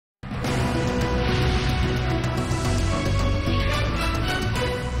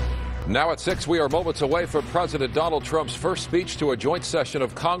Now at 6, we are moments away from President Donald Trump's first speech to a joint session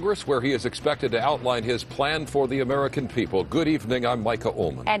of Congress where he is expected to outline his plan for the American people. Good evening. I'm Micah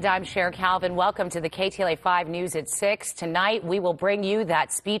Ullman. And I'm Cher Calvin. Welcome to the KTLA 5 News at 6. Tonight, we will bring you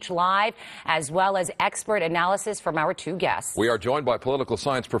that speech live as well as expert analysis from our two guests. We are joined by political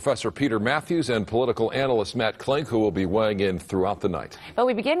science professor Peter Mathews and political analyst Matt Klink, who will be weighing in throughout the night. But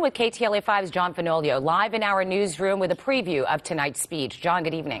we begin with KTLA 5's John Fenoglio live in our newsroom with a preview of tonight's speech. John,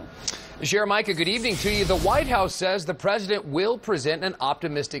 good evening. Cher, Micah, good evening to you. The White House says the president will present an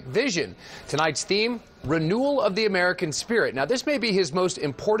optimistic vision. Tonight's theme, renewal of the American spirit. Now, this may be his most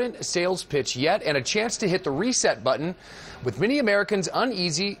important sales pitch yet and a chance to hit the reset button, with many Americans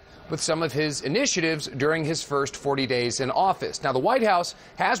uneasy with some of his initiatives during his first 40 days in office. Now, the White House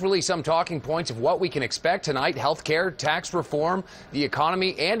has released some talking points of what we can expect tonight: health care, tax reform, the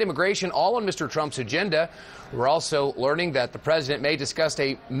economy, and immigration, all on Mr. Trump's agenda. We're also learning that the president may discuss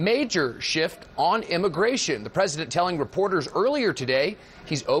a major shift on immigration. The president telling reporters earlier today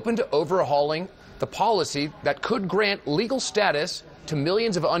he's open to overhauling the policy that could grant legal status to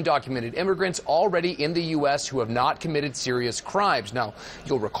millions of undocumented immigrants already in the U.S. who have not committed serious crimes. Now,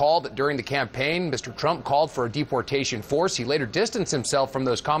 you'll recall that during the campaign, Mr. Trump called for a deportation force. He later distanced himself from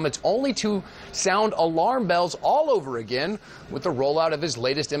those comments, only to sound alarm bells all over again with the rollout of his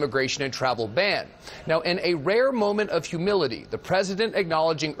latest immigration and travel ban. Now, in a rare moment of humility, the president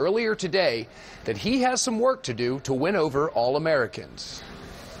acknowledging earlier today that he has some work to do to win over all Americans.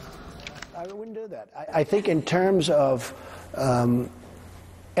 I wouldn't do that. I think in terms of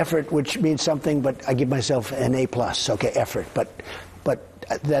effort, which means something, but I give myself an A+. Okay, effort, but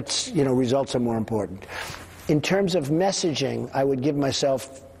that's, you know, results are more important. In terms of messaging, I would give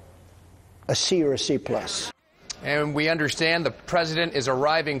myself a C or a C+. And we understand the president is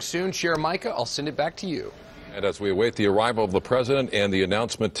arriving soon. Cher, Micah, I'll send it back to you. And as we await the arrival of the president and the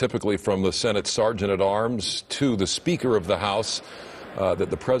announcement typically from the Senate Sergeant-at-Arms to the Speaker of the House, that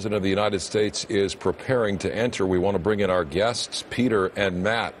the President of the United States is preparing to enter, we want to bring in our guests, Peter and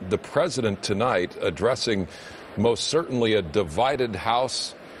Matt. The President tonight addressing most certainly a divided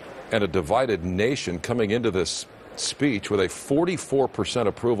House and a divided nation coming into this speech with a 44%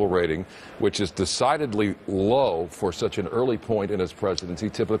 approval rating, which is decidedly low for such an early point in his presidency.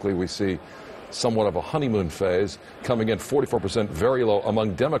 Typically, we see somewhat of a honeymoon phase. Coming in 44%, very low.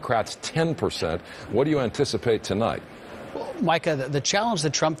 Among Democrats, 10%. What do you anticipate tonight? Well, Micah, the challenge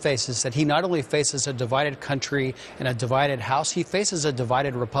that Trump faces is that he not only faces a divided country and a divided House, he faces a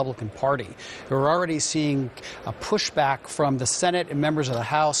divided Republican Party. We're already seeing a pushback from the Senate and members of the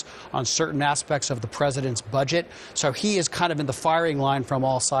House on certain aspects of the president's budget. So he is kind of in the firing line from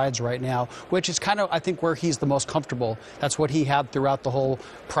all sides right now, which is kind of, I think, where he's the most comfortable. That's what he had throughout the whole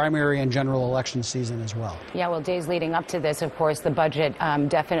primary and general election season as well. Yeah, well, days leading up to this, of course, the budget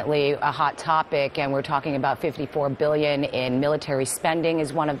definitely a hot topic, and we're talking about $54 billion in military spending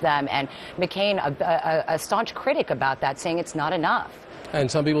is one of them, and McCain a staunch critic about that, saying it's not enough. And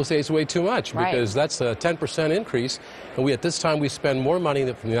some people say it's way too much, Right. because that's a 10% increase, and at this time we spend more money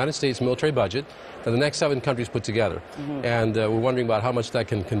from the United States military budget than the next 7 countries put together. And we're wondering about how much that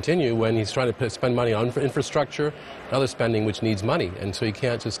can continue when he's trying to spend money on infrastructure and other spending which needs money. And so you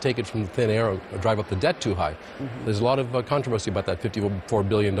can't just take it from thin air or drive up the debt too high. There's a lot of controversy about that $54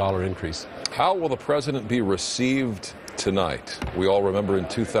 billion increase. How will the president be received tonight? We all remember in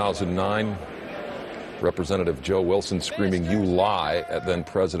 2009, Representative Joe Wilson screaming, "You lie," at then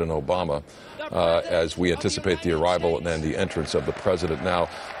President Obama, as we anticipate the arrival and then the entrance of the president. Now,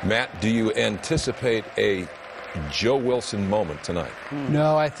 Matt, do you anticipate a Joe Wilson moment tonight?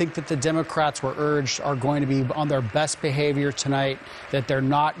 No, I think that the Democrats are going to be on their best behavior tonight, that they're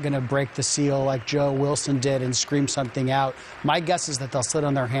not going to break the seal like Joe Wilson did and scream something out. My guess is that they'll sit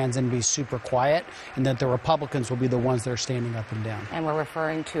on their hands and be super quiet, and that the Republicans will be the ones that are standing up and down. And we're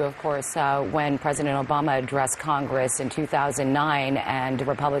referring to, of course, when President Obama addressed Congress in 2009, and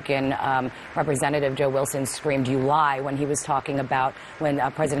Republican Representative Joe Wilson screamed, "You lie," when he was talking about, when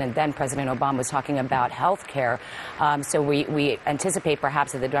President Obama was talking about health care. So we anticipate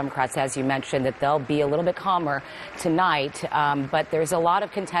perhaps that the Democrats, as you mentioned, that they'll be a little bit calmer tonight. But there's a lot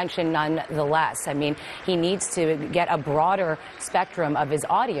of contention nonetheless. I mean, he needs to get a broader spectrum of his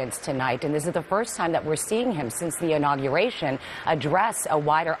audience tonight. And this is the first time that we're seeing him since the inauguration address a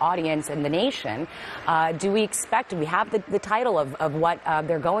wider audience in the nation. Do we have the title of what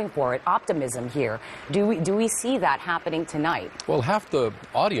they're going for, optimism here? Do we see that happening tonight? Well, half the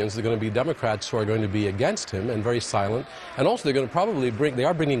audience are going to be Democrats who are going to be against him and very silent. And also they're going to probably they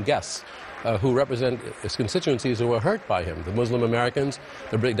are bringing guests. who represent his constituencies who were hurt by him. The Muslim Americans,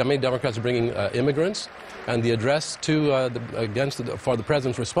 many Democrats are bringing immigrants, and the address for the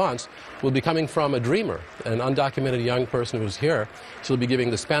president's response will be coming from a dreamer, an undocumented young person who's here. She'll be giving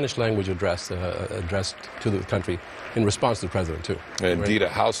the Spanish language address addressed to the country in response to the president, too. Indeed, a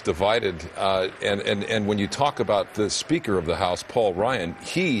House divided. And when you talk about the Speaker of the House, Paul Ryan,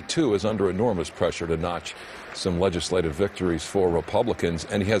 he, too, is under enormous pressure to notch some legislative victories for Republicans,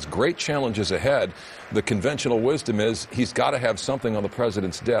 and he has great challenges ahead. The conventional wisdom is he's got to have something on the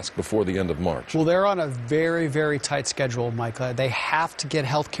president's desk before the end of March. Well, they're on a very, very tight schedule, Micah. They have to get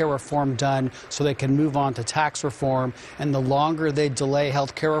health care reform done so they can move on to tax reform, and the longer they delay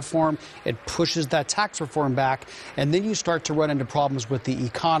health care reform, it pushes that tax reform back, and then you start to run into problems with the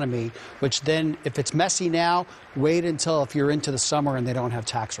economy, which then, if it's messy now, wait until if you're into the summer and they don't have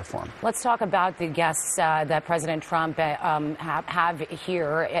tax reform. Let's talk about the guests that President Trump have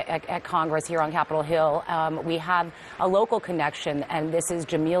here at Congress, here on Capitol Hill. We have a local connection, and this is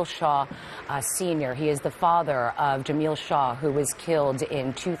Jamil Shaw Sr. He is the father of Jamil Shaw, who was killed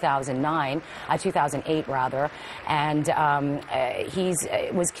in 2008 rather, and he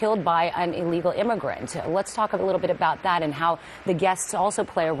was killed by an illegal immigrant. Let's talk a little bit about that and how the guests also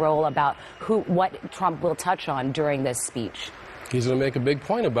play a role about what Trump will touch on during this speech. He's going to make a big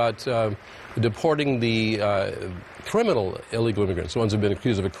point about deporting the criminal illegal immigrants, the ones who have been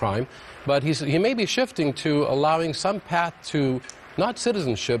accused of a crime. But he may be shifting to allowing some path to not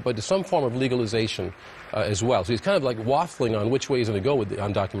citizenship, but to some form of legalization as well. So he's kind of like waffling on which way he's going to go with the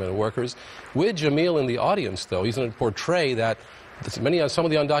undocumented workers. With Jamil in the audience, though, he's going to portray that some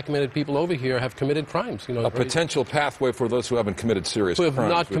of the undocumented people over here have committed crimes. You know, a potential pathway for those who haven't committed serious crimes. Who have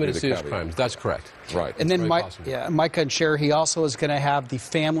not committed serious crimes. That's correct. Right. And then Micah and Cher, he also is going to have the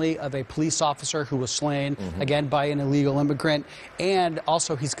family of a police officer who was slain, again, by an illegal immigrant. And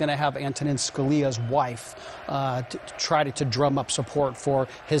also he's going to have Antonin Scalia's wife to try to drum up support for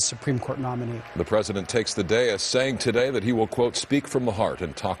his Supreme Court nominee. The president takes the day as saying today that he will, quote, speak from the heart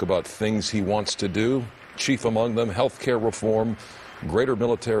and talk about things he wants to do. Chief among them, health care reform, greater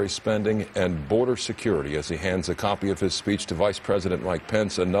military spending, and border security, as he hands a copy of his speech to Vice President Mike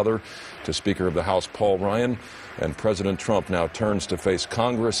Pence, another to Speaker of the House Paul Ryan. And President Trump now turns to face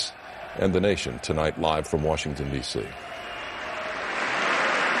Congress and the nation tonight, live from Washington, D.C.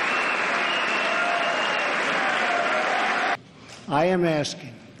 I am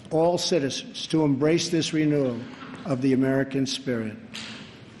asking all citizens to embrace this renewal of the American spirit.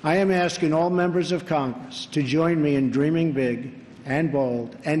 I am asking all members of Congress to join me in dreaming big and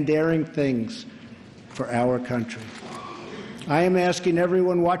bold and daring things for our country. I am asking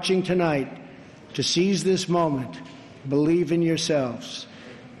everyone watching tonight to seize this moment, believe in yourselves,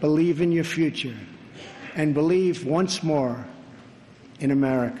 believe in your future, and believe once more in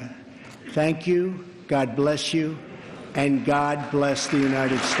America. Thank you, God bless you, and God bless the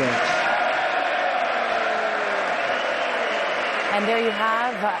United States. And there you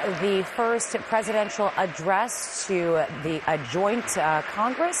have the first presidential address to the joint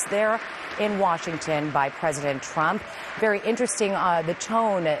Congress there in Washington by President Trump. Very interesting, the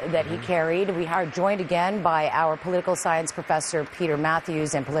tone that he carried. We are joined again by our political science professor, Peter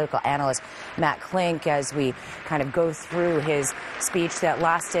Mathews, and political analyst, Matt Klink, as we kind of go through his speech that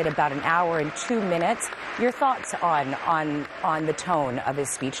lasted about an hour and 2 minutes. Your thoughts on the tone of his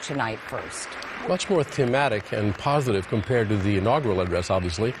speech tonight first? Much more thematic and positive compared to the inaugural address,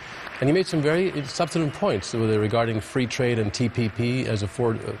 obviously. And he made some very substantive points regarding free trade and TPP as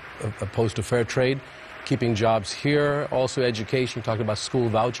opposed to fair trade, keeping jobs here, also education, talking about school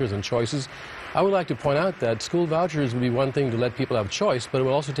vouchers and choices. I would like to point out that school vouchers would be one thing to let people have choice, but it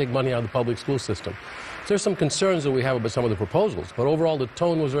will also take money out of the public school system. So there's some concerns that we have about some of the proposals, but overall the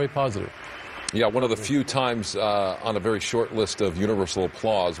tone was very positive. Yeah, one of the few times on a very short list of universal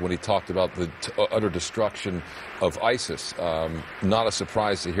applause when he talked about the utter destruction of ISIS. Not a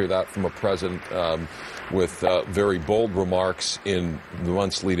surprise to hear that from a president with very bold remarks in the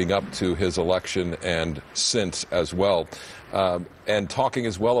months leading up to his election and since as well. And talking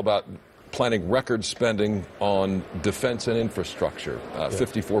as well about planning record spending on defense and infrastructure,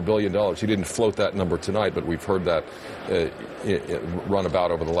 $54 billion. He didn't float that number tonight, but we've heard that run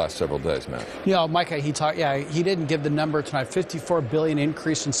about over the last several days, Matt. Yeah, Micah, he didn't give the number tonight, $54 billion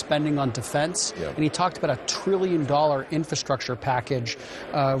increase in spending on defense, and he talked about $1 trillion infrastructure package,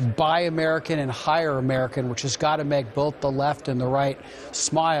 buy American and hire American, which has got to make both the left and the right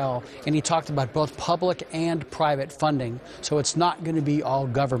smile, and he talked about both public and private funding, so it's not going to be all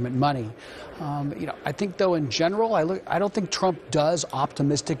government money. I think, though, in general, I don't think Trump does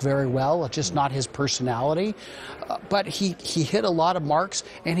optimistic very well. It's just not his personality. But he hit a lot of marks,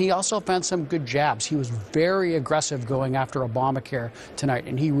 and he also found some good jabs. He was very aggressive going after Obamacare tonight,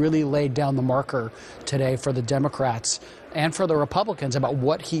 and he really laid down the marker today for the Democrats and for the Republicans about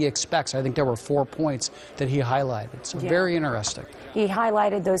what he expects. I think there were 4 points that he highlighted. So very interesting. He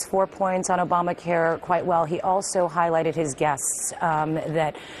highlighted those 4 points on Obamacare quite well. He also highlighted his guests,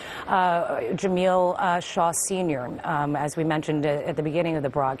 that Jamil Shaw Sr., as we mentioned at the beginning of the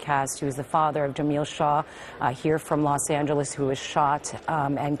broadcast, who is the father of Jamil Shaw, here from Los Angeles, who was shot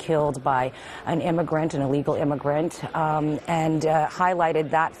and killed by an immigrant, an illegal immigrant, and highlighted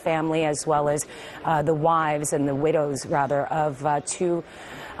that family as well as the wives and the widows, rather, of 2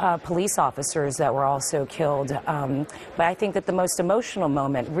 police officers that were also killed. But I think that the most emotional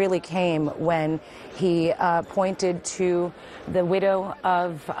moment really came when he pointed to the widow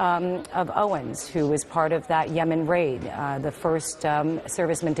of Owens, who was part of that Yemen raid, the first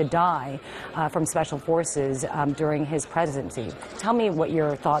serviceman to die from Special Forces during his presidency. Tell me what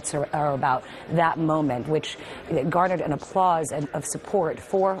your thoughts are about that moment, which garnered an applause of support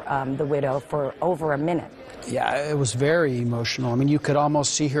for the widow for over a minute. Yeah, it was very emotional. I mean, you could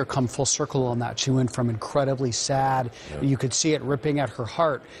almost see her come full circle on that. She went from incredibly sad. Yeah. You could see it ripping at her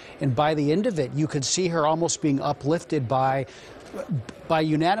heart. And by the end of it, you could see her almost being uplifted by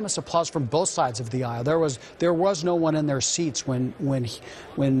unanimous applause from both sides of the aisle. There was no one in their seats when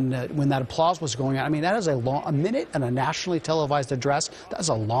that applause was going on. I mean, that is a minute and a nationally televised address. That's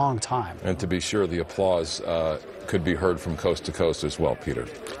a long time. And to be sure, the applause could be heard from coast to coast as well, Peter.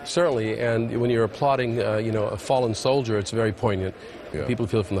 Certainly, and when you're applauding, a fallen soldier, it's very poignant. Yeah. People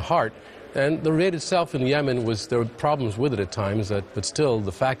feel it from the heart. And the raid itself in Yemen there were problems with it at times, but still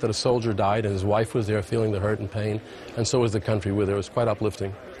the fact that a soldier died and his wife was there feeling the hurt and pain, and so was the country with her, was quite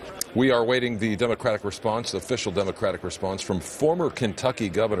uplifting. We are waiting the Democratic response, the official Democratic response from former Kentucky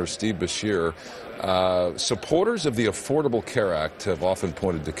Governor Steve Beshear. Supporters of the Affordable Care Act have often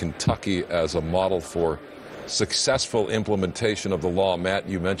pointed to Kentucky as a model for successful implementation of the law. Matt,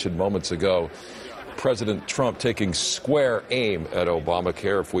 you mentioned moments ago President Trump taking square aim at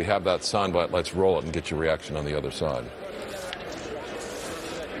Obamacare. If we have that soundbite, let's roll it and get your reaction on the other side.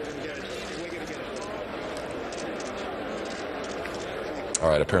 All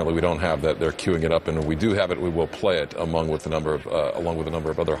right, apparently we don't have that. They're queuing it up, and when we do have it, we will play it along with a number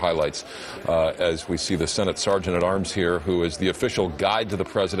of other highlights as we see the Senate Sergeant at Arms here, who is the official guide to the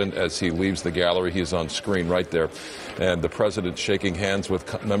president as he leaves the gallery. He is on screen right there, and the president shaking hands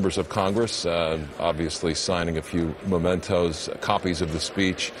with members of Congress, obviously signing a few mementos, copies of the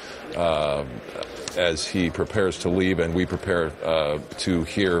speech as he prepares to leave, and we prepare to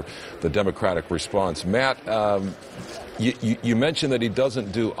hear the Democratic response. Matt, you mentioned that he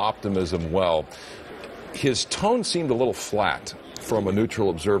doesn't do optimism well. His tone seemed a little flat from a neutral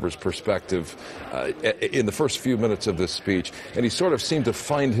observer's perspective in the first few minutes of this speech, and he sort of seemed to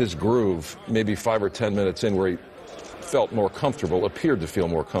find his groove maybe 5 or 10 minutes in where he felt more comfortable, appeared to feel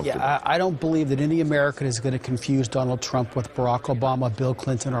more comfortable. Yeah, I don't believe that any American is going to confuse Donald Trump with Barack Obama, Bill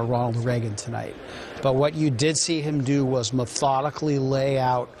Clinton, or Ronald Reagan tonight. But what you did see him do was methodically lay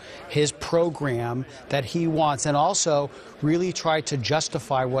out his program that he wants, and also really try to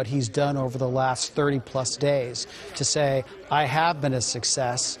justify what he's done over the last 30-plus days to say, I have been a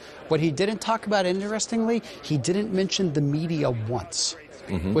success. What he didn't talk about, interestingly, he didn't mention the media once,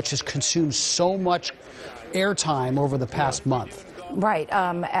 which has consumed so much airtime over the past month. Right.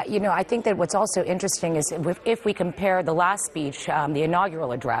 I think that what's also interesting is if we compare the last speech, the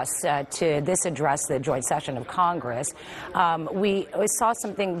inaugural address, to this address, the joint session of Congress, we saw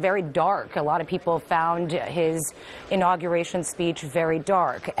something very dark. A lot of people found his inauguration speech very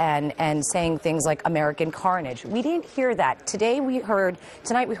dark and saying things like American carnage. We didn't hear that. Tonight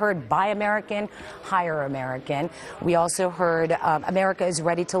we heard Buy American, Hire American. We also heard America is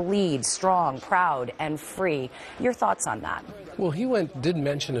ready to lead, strong, proud, and free. Your thoughts on that? Well, he did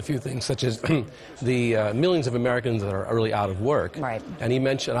mention a few things, such as the millions of Americans that are really out of work. Right. And he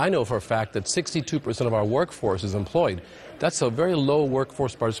mentioned, I know for a fact that 62% of our workforce is employed. That's a very low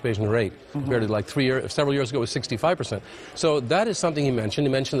workforce participation rate compared to like several years ago it was 65%. So that is something he mentioned.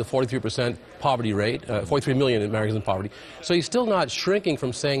 He mentioned the 43% poverty rate, 43 million Americans in poverty. So he's still not shrinking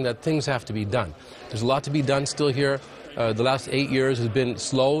from saying that things have to be done. There's a lot to be done still here. The last 8 years has been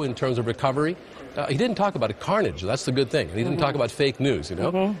slow in terms of recovery. He didn't talk about carnage. That's the good thing. And he didn't talk about fake news, He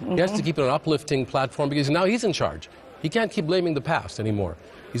has to keep it an uplifting platform because now he's in charge. He can't keep blaming the past anymore.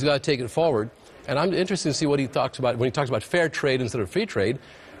 He's got to take it forward. And I'm interested to see what he talks about when he talks about fair trade instead of free trade.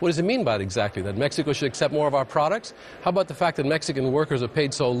 What does it mean by it exactly? That Mexico should accept more of our products? How about the fact that Mexican workers are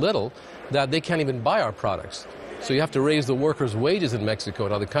paid so little that they can't even buy our products? So you have to raise the workers' wages in Mexico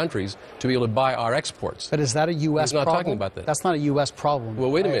and other countries to be able to buy our exports. But is that a U.S. problem? He's not talking about that. That's not a U.S. problem.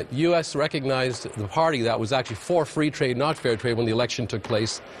 Well, wait a minute. U.S. recognized the party that was actually for free trade, not fair trade, when the election took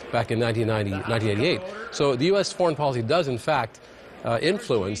place back in 1988. So the U.S. foreign policy does, in fact,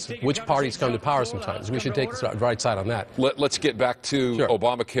 influence which parties come to power sometimes. We should take the right side on that. Let's get back to Sure.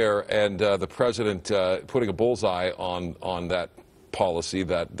 Obamacare and the president putting a bullseye on that policy,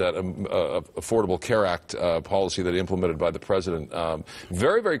 that Affordable Care Act policy that implemented by the president.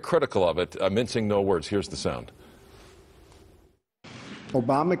 Very, very critical of it, mincing no words. Here's the sound.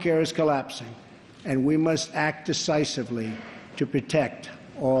 Obamacare is collapsing, and we must act decisively to protect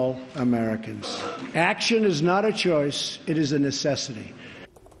all Americans. Action is not a choice, it is a necessity.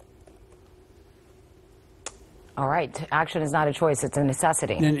 All right. Action is not a choice. It's a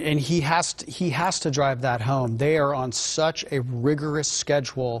necessity. And he has to drive that home. They are on such a rigorous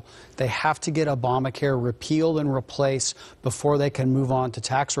schedule. They have to get Obamacare repealed and replaced before they can move on to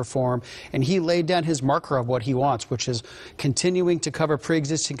tax reform. And he laid down his marker of what he wants, which is continuing to cover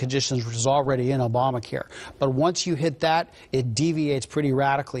pre-existing conditions, which is already in Obamacare. But once you hit that, it deviates pretty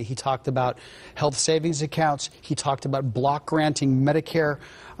radically. He talked about health savings accounts. He talked about block granting Medicare.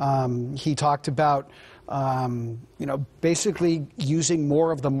 He talked about basically using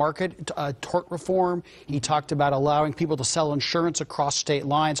more of the market, tort reform. He talked about allowing people to sell insurance across state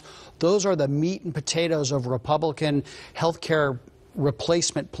lines. Those are the meat and potatoes of Republican health care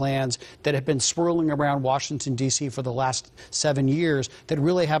replacement plans that have been swirling around Washington, D.C. for the last 7 years that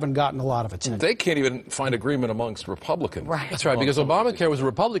really haven't gotten a lot of attention. They can't even find agreement amongst Republicans. Right. That's right, because Obamacare was a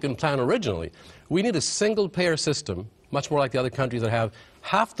Republican plan originally. We need a single-payer system, much more like the other countries that have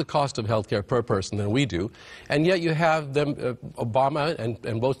half the cost of health care per person than we do, and yet you have them, Obama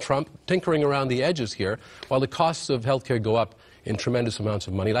and both Trump, tinkering around the edges here, while the costs of health care go up in tremendous amounts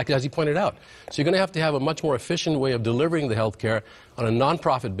of money, like as he pointed out. So you're going to have a much more efficient way of delivering the health care on a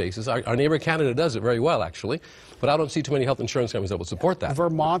non-profit basis. Our neighbor Canada does it very well, actually, but I don't see too many health insurance companies that will support that.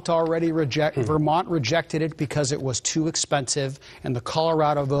 Vermont rejected it because it was too expensive, and the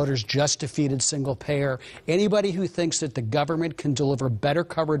Colorado voters just defeated single payer. Anybody who thinks that the government can deliver better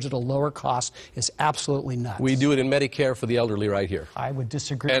coverage at a lower cost is absolutely nuts. We do it in Medicare for the elderly right here. I would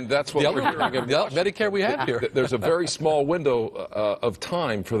disagree. And that's what we're hearing. Medicare we have here. There's a very small window of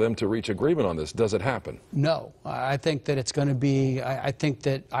time for them to reach agreement on this. Does it happen? No. I think that it's going to be, I think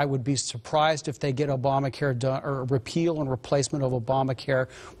that I would be surprised if they get Obamacare done, or repeal and replacement of Obamacare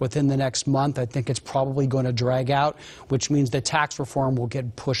within the next month. I think it's probably going to drag out, which means that tax reform will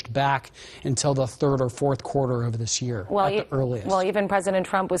get pushed back until the third or fourth quarter of this year, at the earliest. Well, even President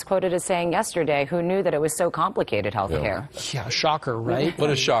Trump was quoted as saying yesterday, who knew that it was so complicated, health care? Yeah, shocker, right? What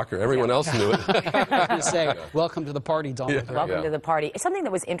a shocker. Everyone else knew it. Say, welcome to the party, Donald. Yeah. Welcome to the party. Something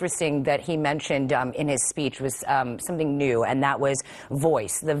that was interesting that he mentioned in his speech was something new, and that was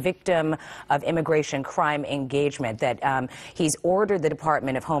VOICE, the Victim of Immigration Crime Engagement, that he's ordered the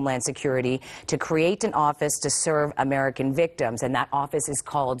Department of Homeland Security to create an office to serve American victims, and that office is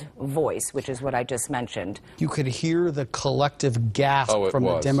called VOICE, which is what I just mentioned. You could hear the collective gasp from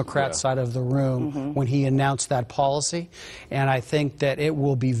the Democrat side of the room when he announced that policy, and I think that it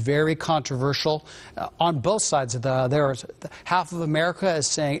will be very controversial on both sides of half of America is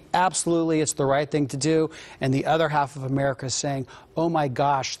saying absolutely it's the right thing to do, and the other half of America is saying, oh my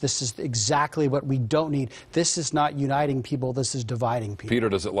gosh, this is exactly what we don't need. This is not uniting people, this is dividing people. Peter,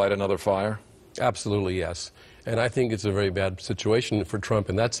 does it light another fire? Absolutely, yes. And I think it's a very bad situation for Trump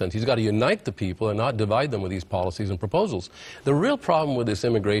in that sense. He's got to unite the people and not divide them with these policies and proposals. The real problem with this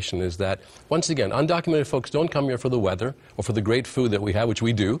immigration is that, once again, undocumented folks don't come here for the weather or for the great food that we have, which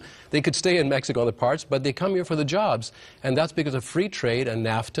we do. They could stay in Mexico and other parts, but they come here for the jobs. And that's because of free trade and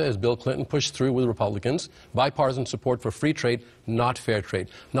NAFTA, as Bill Clinton pushed through with Republicans, bipartisan support for free trade, not fair trade,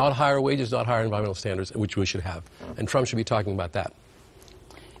 not higher wages, not higher environmental standards, which we should have. And Trump should be talking about that.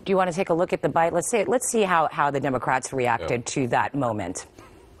 Do you want to take a look at the bite? Let's see how the Democrats reacted to that moment.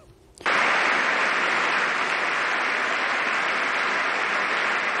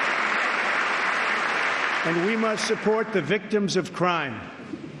 And we must support the victims of crime.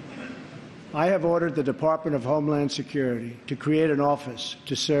 I have ordered the Department of Homeland Security to create an office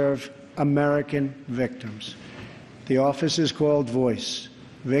to serve American victims. The office is called VOICE,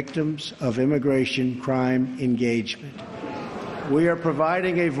 Victims of Immigration Crime Engagement. We are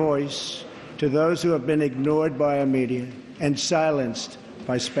providing a voice to those who have been ignored by our media and silenced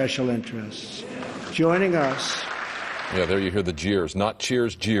by special interests. Joining us Yeah, there you hear the jeers. Not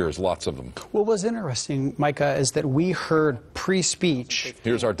cheers, jeers, lots of them. What was interesting, Micah, is that we heard pre-speech.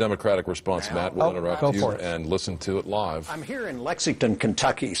 Here's our Democratic response, Matt. We'll interrupt you for it. and listen to it live. I'm here in Lexington,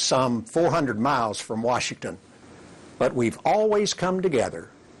 Kentucky, some 400 miles from Washington. But we've always come together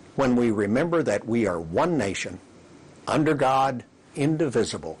when we remember that we are one nation, under God,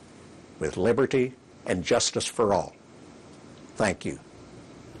 indivisible, with liberty and justice for all. Thank you.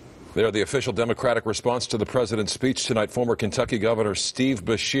 They're the official Democratic response to the president's speech tonight. Former Kentucky Governor Steve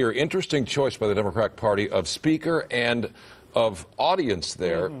Beshear. Interesting choice by the Democratic Party of speaker and of audience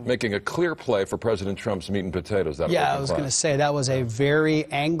there, making a clear play for President Trump's meat and potatoes. Yeah, I was going to say that was a very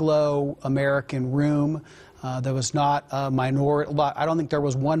Anglo-American room. There was not a minority. I don't think there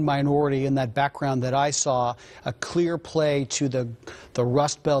was one minority in that background that I saw. A clear play to the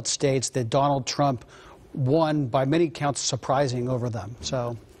Rust Belt states that Donald Trump won by many counts, surprising over them.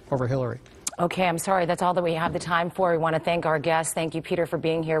 So. Over Hillary. Okay, I'm sorry. That's all that we have the time for. We want to thank our guests. Thank you, Peter, for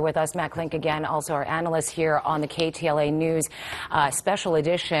being here with us. Matt Klink again, also our analyst here on the KTLA News special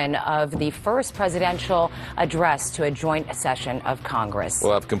edition of the first presidential address to a joint session of Congress.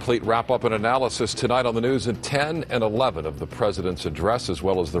 We'll have complete wrap-up and analysis tonight on the news at 10 and 11 of the president's address, as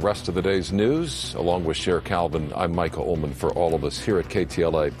well as the rest of the day's news. Along with Cher Calvin, I'm Micah Ullman for all of us here at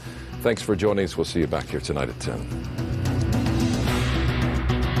KTLA. Thanks for joining us. We'll see you back here tonight at 10.